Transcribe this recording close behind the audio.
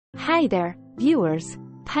Hi there, viewers.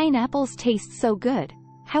 Pineapples taste so good.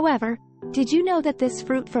 However, did you know that this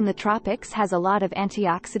fruit from the tropics has a lot of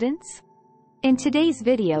antioxidants? In today's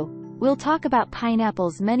video, we'll talk about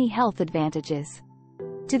pineapples' many health advantages.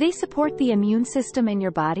 Do they support the immune system in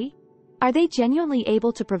your body? Are they genuinely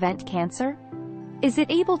able to prevent cancer? Is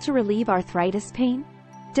it able to relieve arthritis pain?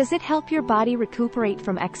 Does it help your body recuperate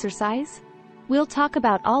from exercise? We'll talk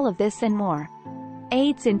about all of this and more.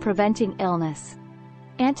 Aids in preventing illness.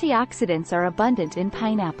 Antioxidants are abundant in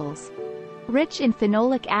pineapples. Rich in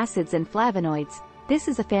phenolic acids and flavonoids, this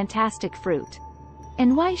is a fantastic fruit.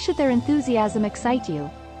 And why should their enthusiasm excite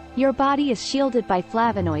you? Your body is shielded by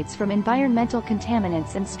flavonoids from environmental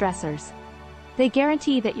contaminants and stressors. They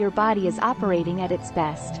guarantee that your body is operating at its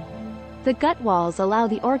best. The gut walls allow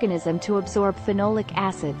the organism to absorb phenolic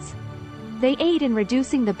acids. They aid in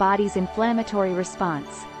reducing the body's inflammatory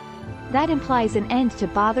response. That implies an end to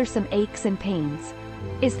bothersome aches and pains.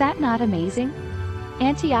 Is that not amazing?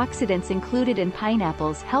 Antioxidants included in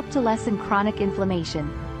pineapples help to lessen chronic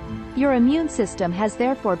inflammation. Your immune system has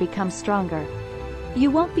therefore become stronger.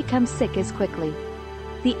 You won't become sick as quickly.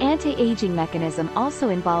 The anti-aging mechanism also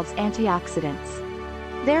involves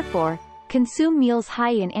antioxidants. Therefore, consume meals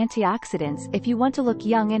high in antioxidants if you want to look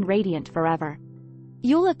young and radiant forever.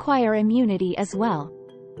 You'll acquire immunity as well.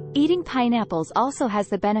 Eating pineapples also has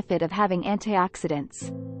the benefit of having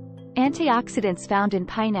antioxidants. Antioxidants found in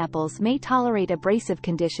pineapples may tolerate abrasive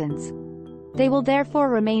conditions. They will therefore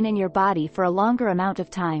remain in your body for a longer amount of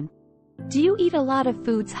time. Do you eat a lot of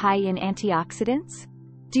foods high in antioxidants?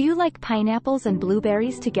 Do you like pineapples and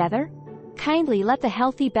blueberries together? Kindly let the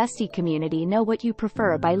Healthy Bestie community know what you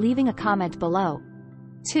prefer by leaving a comment below.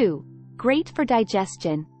 2. Great for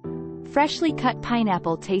digestion. Freshly cut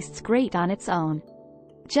pineapple tastes great on its own.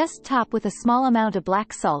 Just top with a small amount of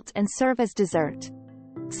black salt and serve as dessert.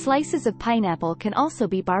 Slices of pineapple can also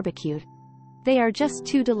be barbecued. They are just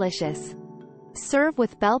too delicious. Serve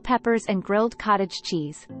with bell peppers and grilled cottage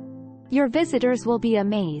cheese. Your visitors will be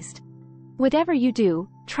amazed. Whatever you do,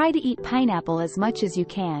 try to eat pineapple as much as you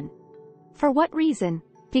can. For what reason?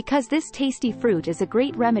 Because this tasty fruit is a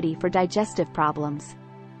great remedy for digestive problems.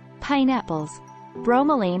 Pineapples.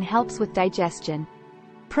 Bromelain helps with digestion.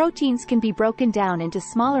 Proteins can be broken down into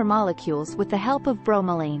smaller molecules with the help of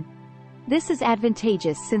bromelain. This is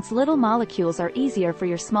advantageous since little molecules are easier for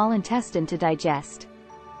your small intestine to digest.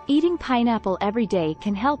 Eating pineapple every day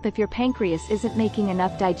can help if your pancreas isn't making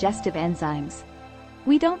enough digestive enzymes.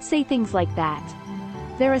 We don't say things like that.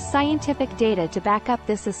 There is scientific data to back up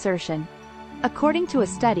this assertion. According to a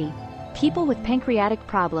study, people with pancreatic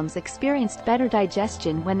problems experienced better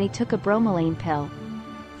digestion when they took a bromelain pill.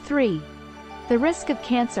 3. The risk of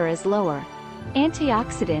cancer is lower.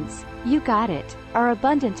 Antioxidants, you got it, are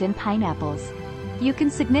abundant in pineapples. You can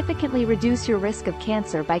significantly reduce your risk of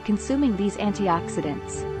cancer by consuming these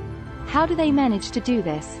antioxidants. How do they manage to do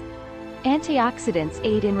this? Antioxidants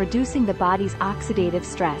aid in reducing the body's oxidative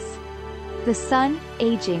stress. The sun,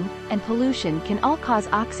 aging, and pollution can all cause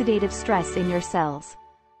oxidative stress in your cells.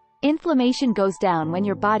 Inflammation goes down when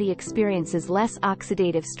your body experiences less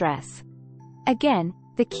oxidative stress. Again,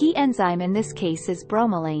 the key enzyme in this case is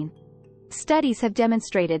bromelain. Studies have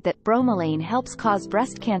demonstrated that bromelain helps cause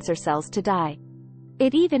breast cancer cells to die.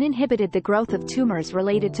 It even inhibited the growth of tumors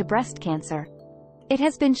related to breast cancer. It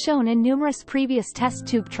has been shown in numerous previous test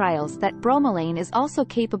tube trials that bromelain is also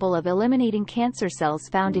capable of eliminating cancer cells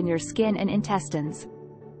found in your skin and intestines.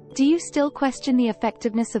 Do you still question the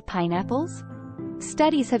effectiveness of pineapples?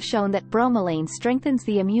 Studies have shown that bromelain strengthens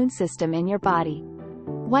the immune system in your body.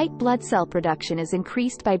 White blood cell production is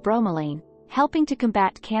increased by bromelain, helping to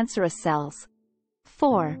combat cancerous cells.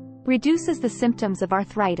 4. Reduces the symptoms of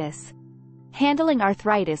arthritis. Handling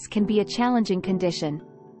arthritis can be a challenging condition.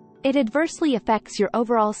 It adversely affects your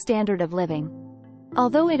overall standard of living.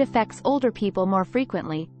 Although it affects older people more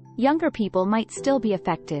frequently, younger people might still be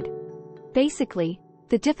affected. Basically,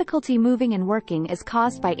 the difficulty moving and working is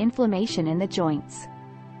caused by inflammation in the joints.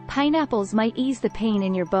 Pineapples might ease the pain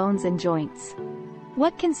in your bones and joints.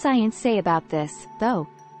 What can science say about this, though?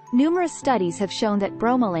 Numerous studies have shown that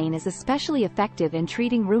bromelain is especially effective in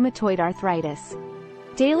treating rheumatoid arthritis.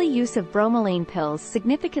 Daily use of bromelain pills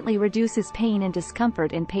significantly reduces pain and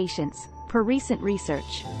discomfort in patients, per recent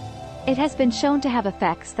research. It has been shown to have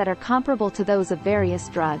effects that are comparable to those of various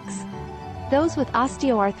drugs. Those with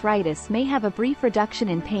osteoarthritis may have a brief reduction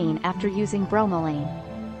in pain after using bromelain.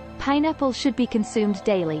 Pineapple should be consumed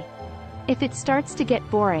daily. If it starts to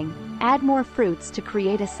get boring, add more fruits to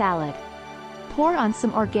create a salad. Pour on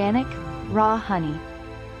some organic, raw honey.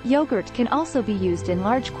 Yogurt can also be used in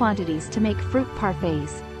large quantities to make fruit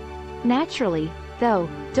parfaits. Naturally, though,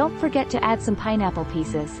 don't forget to add some pineapple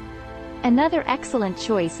pieces. Another excellent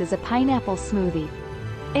choice is a pineapple smoothie.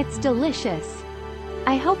 It's delicious.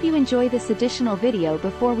 I hope you enjoy this additional video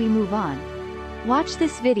before we move on. Watch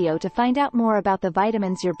this video to find out more about the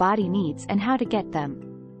vitamins your body needs and how to get them.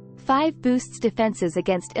 5 boosts defenses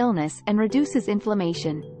against illness and reduces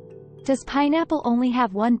inflammation. Does pineapple only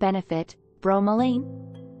have one benefit, bromelain?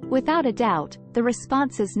 Without a doubt, the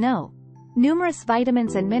response is no. Numerous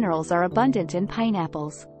vitamins and minerals are abundant in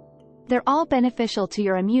pineapples. They're all beneficial to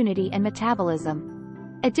your immunity and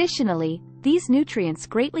metabolism. Additionally, these nutrients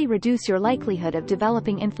greatly reduce your likelihood of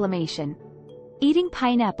developing inflammation. Eating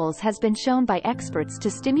pineapples has been shown by experts to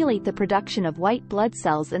stimulate the production of white blood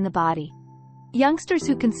cells in the body. Youngsters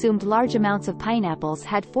who consumed large amounts of pineapples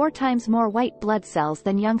had 4 times more white blood cells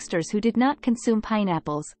than youngsters who did not consume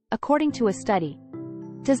pineapples, according to a study.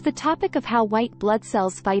 Does the topic of how white blood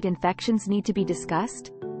cells fight infections need to be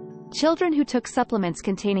discussed? Children who took supplements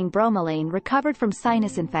containing bromelain recovered from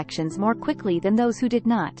sinus infections more quickly than those who did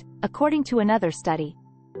not, according to another study.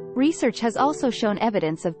 Research has also shown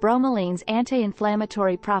evidence of bromelain's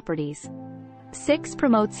anti-inflammatory properties. 6.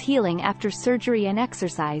 Promotes healing after surgery and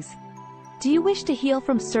exercise. Do you wish to heal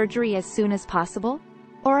from surgery as soon as possible?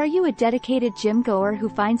 Or are you a dedicated gym goer who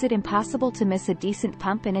finds it impossible to miss a decent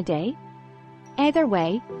pump in a day? Either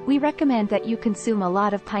way, we recommend that you consume a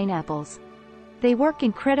lot of pineapples. They work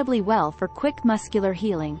incredibly well for quick muscular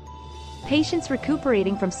healing. Patients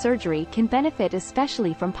recuperating from surgery can benefit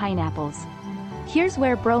especially from pineapples. Here's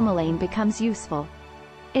where bromelain becomes useful.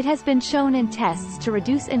 It has been shown in tests to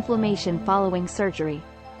reduce inflammation following surgery.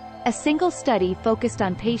 A single study focused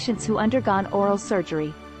on patients who undergone oral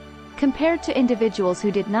surgery. Compared to individuals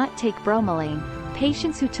who did not take bromelain,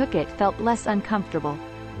 patients who took it felt less uncomfortable.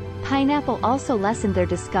 Pineapple also lessened their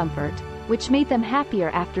discomfort, which made them happier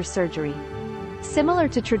after surgery. Similar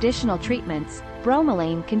to traditional treatments,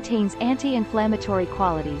 bromelain contains anti-inflammatory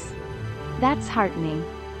qualities. That's heartening.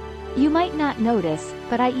 You might not notice,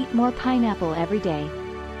 but I eat more pineapple every day.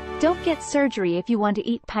 Don't get surgery if you want to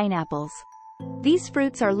eat pineapples. These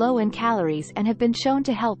fruits are low in calories and have been shown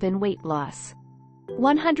to help in weight loss.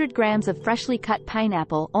 100 grams of freshly cut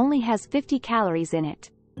pineapple only has 50 calories in it.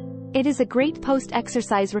 It is a great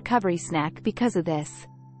post-exercise recovery snack because of this.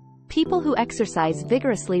 People who exercise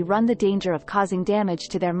vigorously run the danger of causing damage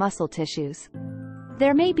to their muscle tissues.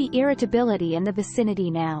 There may be irritability in the vicinity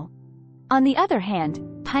now. On the other hand,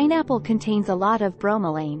 pineapple contains a lot of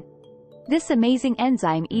bromelain. This amazing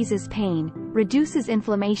enzyme eases pain, reduces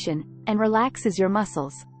inflammation, and relaxes your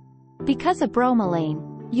muscles. Because of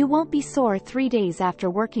bromelain, you won't be sore 3 days after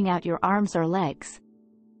working out your arms or legs.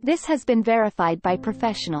 This has been verified by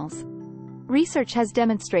professionals. Research has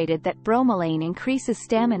demonstrated that bromelain increases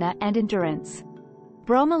stamina and endurance.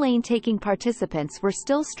 Bromelain-taking participants were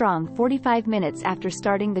still strong 45 minutes after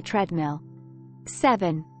starting the treadmill.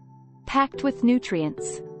 7. Packed with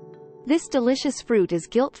nutrients. This delicious fruit is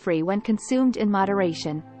guilt-free when consumed in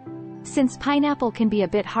moderation. Since pineapple can be a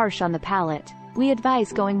bit harsh on the palate, we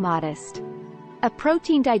advise going modest. A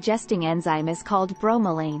protein-digesting enzyme is called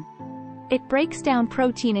bromelain. It breaks down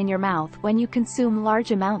protein in your mouth when you consume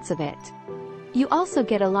large amounts of it. You also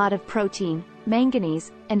get a lot of protein,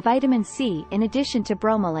 manganese, and vitamin C in addition to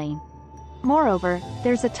bromelain. Moreover,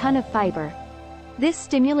 there's a ton of fiber. This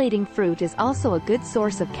stimulating fruit is also a good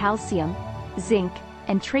source of calcium, zinc,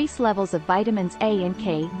 and trace levels of vitamins A and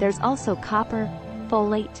K. There's also copper,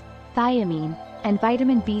 folate, thiamine, and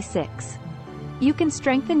vitamin B6. You can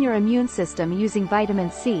strengthen your immune system using vitamin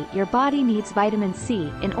C. Your body needs vitamin C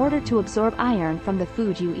in order to absorb iron from the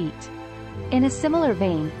food you eat. In a similar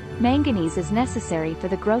vein, manganese is necessary for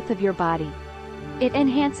the growth of your body. It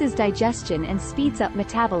enhances digestion and speeds up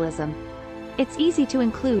metabolism. It's easy to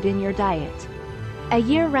include in your diet. A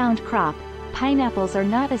year-round crop, pineapples are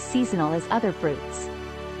not as seasonal as other fruits.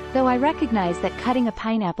 Though I recognize that cutting a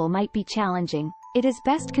pineapple might be challenging, it is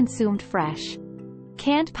best consumed fresh.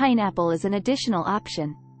 Canned pineapple is an additional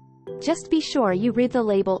option. Just be sure you read the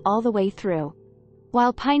label all the way through.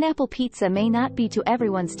 While pineapple pizza may not be to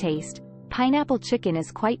everyone's taste, pineapple chicken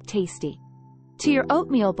is quite tasty. To your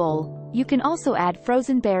oatmeal bowl, you can also add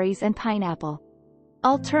frozen berries and pineapple.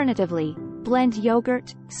 Alternatively, blend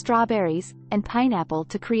yogurt, strawberries, and pineapple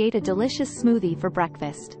to create a delicious smoothie for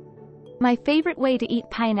breakfast. My favorite way to eat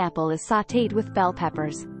pineapple is sautéed with bell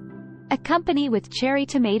peppers. Accompany with cherry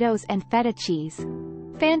tomatoes and feta cheese.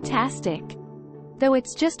 Fantastic! Though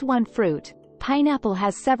it's just one fruit, pineapple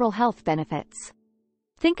has several health benefits.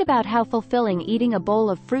 Think about how fulfilling eating a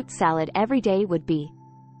bowl of fruit salad every day would be.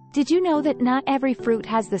 Did you know that not every fruit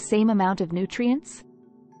has the same amount of nutrients?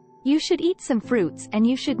 You should eat some fruits and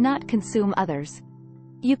you should not consume others.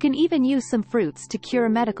 You can even use some fruits to cure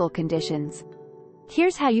medical conditions.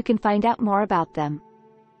 Here's how you can find out more about them.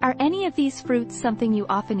 Are any of these fruits something you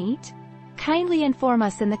often eat? Kindly inform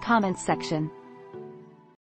us in the comments section.